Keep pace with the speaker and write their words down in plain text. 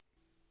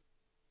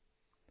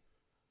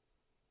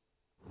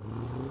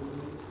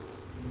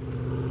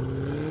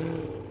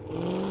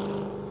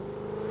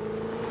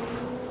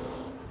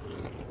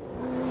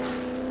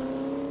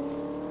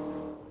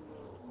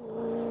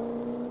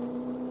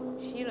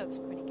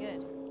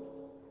good.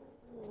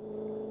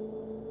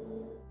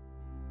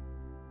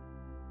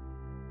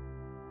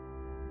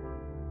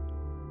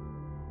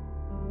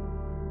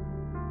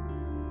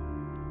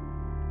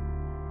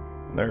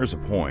 There's a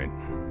point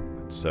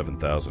at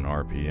 7,000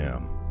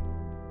 RPM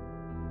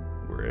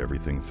where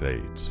everything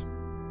fades.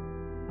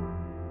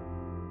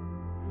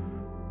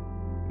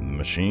 The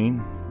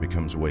machine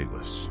becomes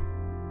weightless.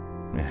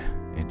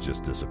 It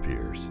just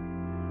disappears.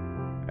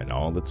 And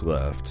all that's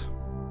left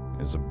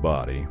is a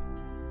body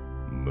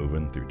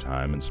moving through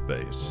time and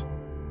space.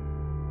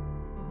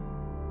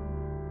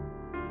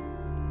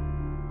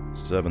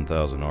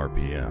 7,000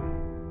 RPM.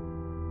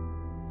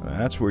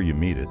 That's where you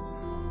meet it.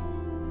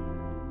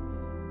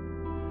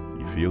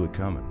 You feel it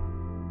coming.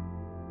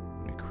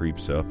 It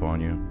creeps up on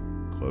you,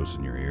 close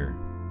in your ear.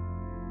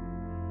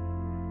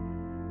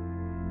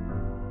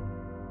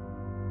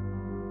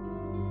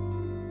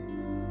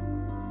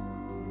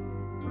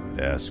 It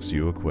asks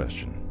you a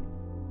question.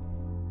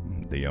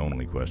 The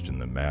only question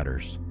that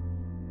matters.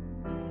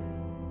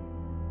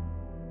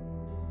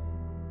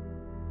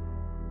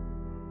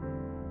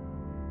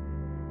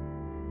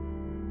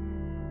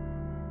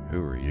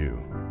 Who are you?